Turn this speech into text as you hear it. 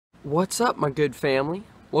What's up, my good family?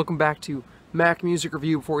 Welcome back to Mac Music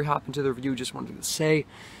Review. Before we hop into the review, just wanted to say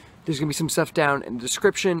there's going to be some stuff down in the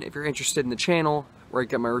description if you're interested in the channel, where I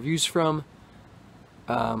get my reviews from.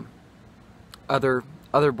 Other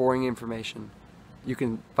boring information you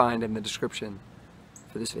can find in the description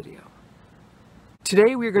for this video.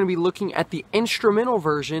 Today we are going to be looking at the instrumental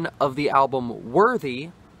version of the album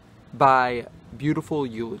Worthy by Beautiful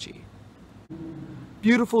Eulogy.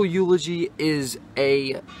 Beautiful Eulogy is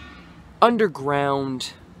a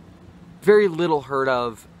underground, very little heard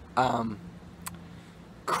of,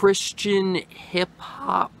 Christian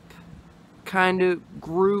hip-hop kind of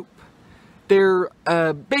group. They're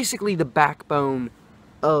basically the backbone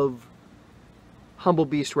of Humble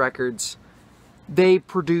Beast Records. They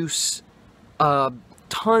produce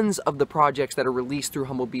tons of the projects that are released through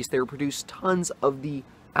Humble Beast. They produce tons of the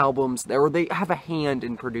albums, or they have a hand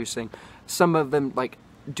in producing. Some of them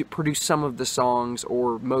produce some of the songs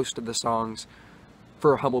or most of the songs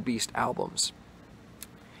for Humble Beast albums.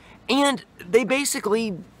 And they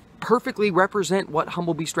basically perfectly represent what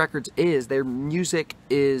Humble Beast Records is. Their music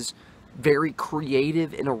is very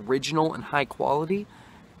creative and original and high quality,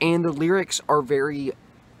 and the lyrics are very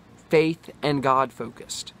faith and God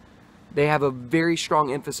focused. They have a very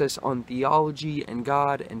strong emphasis on theology and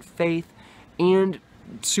God and faith and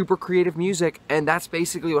super creative music, and that's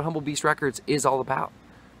basically what Humble Beast Records is all about.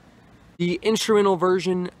 The instrumental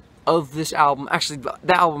version of this album, actually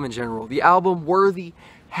the album in general, the album Worthy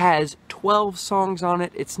has 12 songs on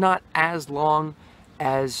it. It's not as long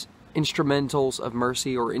as Instrumentals of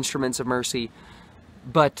Mercy or Instruments of Mercy,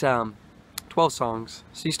 but 12 songs.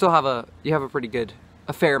 So you still have a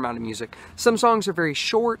fair amount of music. Some songs are very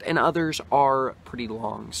short and others are pretty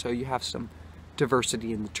long, so you have some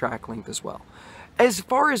diversity in the track length as well. As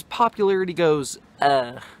far as popularity goes,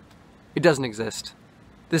 it doesn't exist.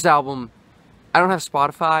 This album, I don't have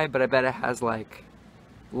Spotify, but I bet it has like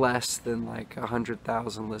less than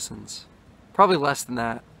 100,000 listens. Probably less than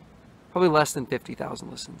that. Probably less than 50,000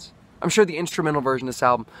 listens. I'm sure the instrumental version of this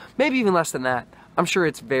album, maybe even less than that. I'm sure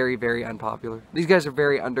it's very, very unpopular. These guys are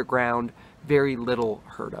very underground, very little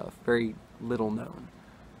heard of, very little known.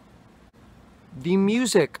 The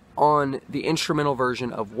music on the instrumental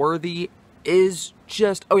version of Worthy is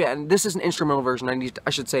just, oh yeah, and this is an instrumental version. I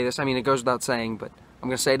should say this. I mean, it goes without saying, but I'm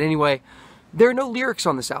going to say it anyway. There are no lyrics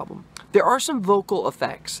on this album. There are some vocal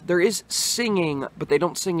effects. There is singing, but they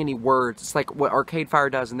don't sing any words. It's like what Arcade Fire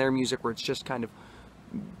does in their music, where it's just kind of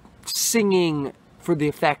singing for the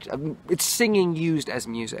effect of, it's singing used as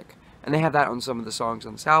music. And they have that on some of the songs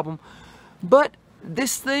on this album. But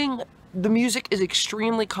this thing, the music is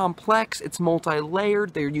extremely complex. It's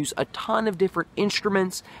multi-layered. They use a ton of different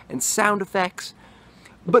instruments and sound effects.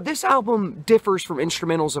 But this album differs from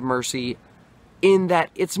Instrumentals of Mercy in that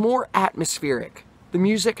it's more atmospheric. The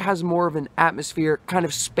music has more of an atmospheric, kind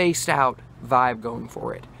of spaced out vibe going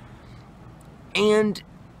for it. And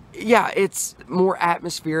yeah, it's more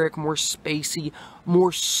atmospheric, more spacey,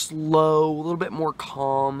 more slow, a little bit more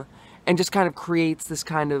calm, and just kind of creates this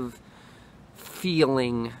kind of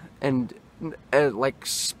feeling and kind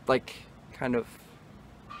of,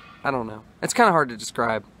 I don't know. It's kind of hard to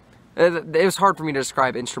describe. It was hard for me to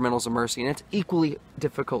describe Instrumentals of Mercy, and it's equally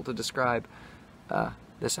difficult to describe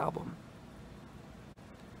this album.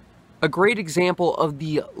 A great example of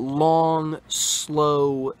the long,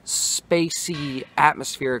 slow, spacey,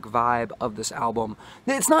 atmospheric vibe of this album.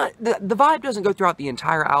 It's not, the vibe doesn't go throughout the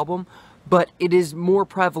entire album, but it is more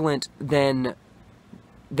prevalent than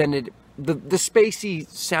the spacey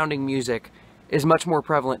sounding music is much more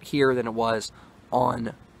prevalent here than it was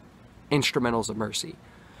on Instrumentals of Mercy.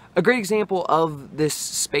 A great example of this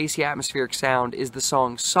spacey atmospheric sound is the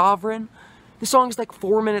song Sovereign. The song is like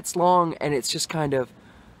 4 minutes long, and it's just kind of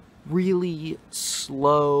really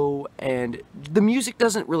slow, and the music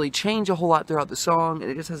doesn't really change a whole lot throughout the song,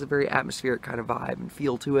 and it just has a very atmospheric kind of vibe and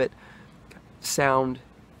feel to it, sound,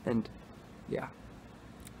 and yeah.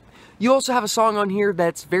 You also have a song on here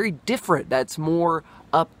that's very different, that's more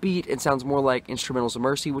upbeat and sounds more like Instrumentals of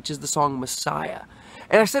Mercy, which is the song Messiah.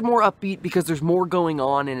 And I said more upbeat because there's more going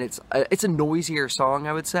on, and it's a noisier song,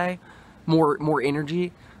 I would say, more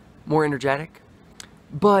energy, more energetic,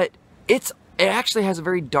 but it actually has a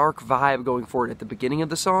very dark vibe going for it at the beginning of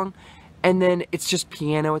the song, and then it's just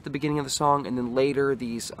piano at the beginning of the song, and then later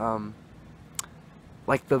these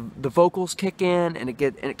like the vocals kick in, and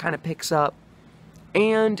it kind of picks up,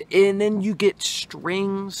 and then you get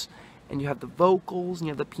strings, and you have the vocals, and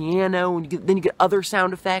you have the piano, and then you get other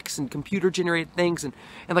sound effects and computer generated things, and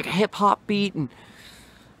like a hip hop beat, and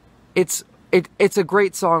it's a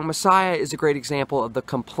great song. Messiah is a great example of the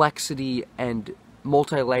complexity and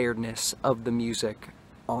multi-layeredness of the music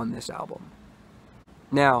on this album.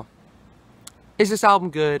 Now, is this album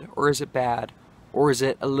good, or is it bad, or is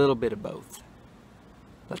it a little bit of both?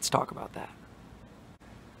 Let's talk about that.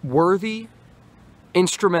 Worthy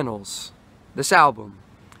instrumentals. This album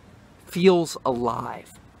feels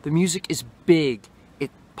alive. The music is big,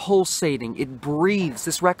 it's pulsating, it breathes.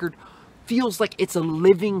 This record feels like it's a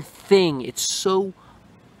living thing.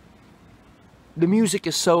 The music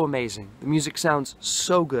is so amazing. The music sounds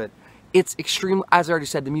so good. It's extreme, as I already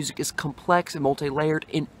said, the music is complex and multi-layered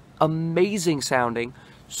and amazing sounding,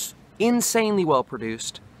 insanely well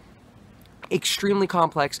produced, extremely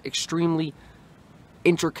complex, extremely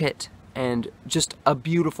intricate, and just a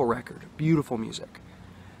beautiful record. Beautiful music.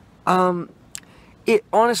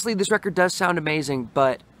 Honestly, this record does sound amazing,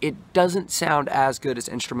 but it doesn't sound as good as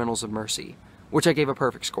Instrumentals of Mercy, which I gave a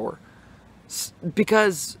perfect score.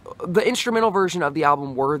 Because the instrumental version of the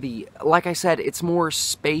album, Worthy, like I said, it's more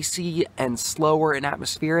spacey and slower and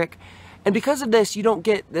atmospheric. And because of this, you don't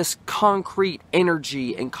get this concrete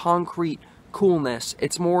energy and concrete coolness.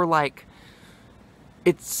 It's more like,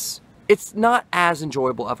 it's not as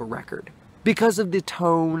enjoyable of a record. Because of the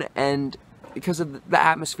tone and because of the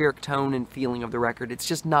atmospheric tone and feeling of the record, it's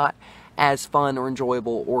just not as fun or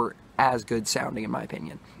enjoyable or as good sounding, in my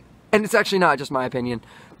opinion. And it's actually not just my opinion.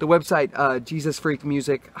 The website, Jesus Freak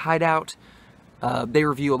Music Hideout, they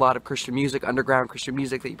review a lot of Christian music, underground Christian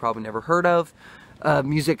music that you probably never heard of,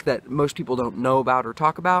 music that most people don't know about or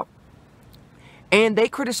talk about. And they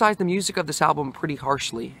criticize the music of this album pretty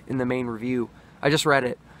harshly in the main review. I just read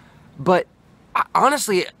it. But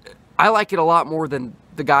honestly, I like it a lot more than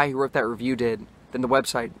the guy who wrote that review did, than the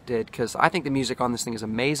website did, because I think the music on this thing is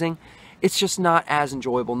amazing. It's just not as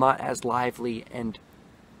enjoyable, not as lively and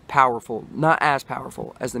powerful, not as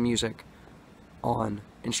powerful as the music on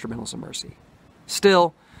Instrumentals of Mercy.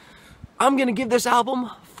 Still, I'm going to give this album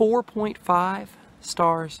 4.5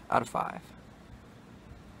 stars out of 5.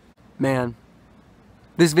 Man,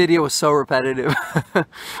 this video was so repetitive.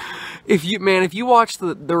 If you watch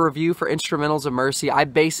the review for Instrumentals of Mercy, I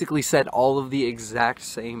basically said all of the exact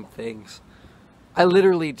same things. I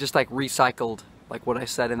literally just like recycled like what I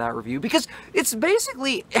said in that review, because it's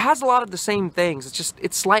basically, it has a lot of the same things.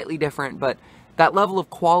 It's slightly different, but that level of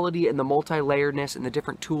quality and the multi-layeredness and the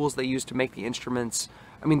different tools they use to make the instruments,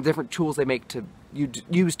 I mean, the different tools they make to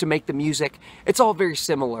use to make the music, it's all very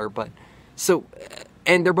similar. But so,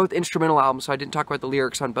 and they're both instrumental albums, so I didn't talk about the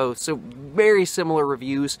lyrics on both. So very similar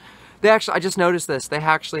reviews. They actually, I just noticed this, they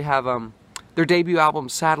actually have their debut album,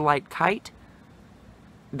 Satellite Kite.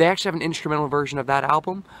 They actually have an instrumental version of that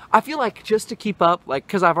album. I feel like just to keep up, like,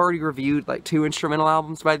 because I've already reviewed like 2 instrumental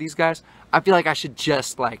albums by these guys, I feel like I should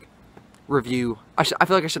just like review, I feel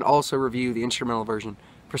like I should also review the instrumental version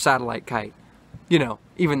for Satellite Kite. You know,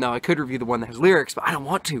 even though I could review the one that has lyrics, but I don't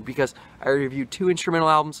want to because I already reviewed 2 instrumental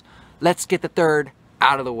albums. Let's get the third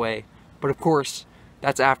out of the way. But of course,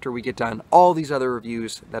 that's after we get done all these other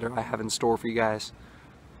reviews that I have in store for you guys.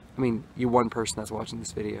 I mean, you one person that's watching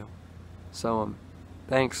this video. So,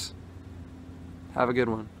 thanks. Have a good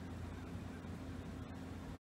one.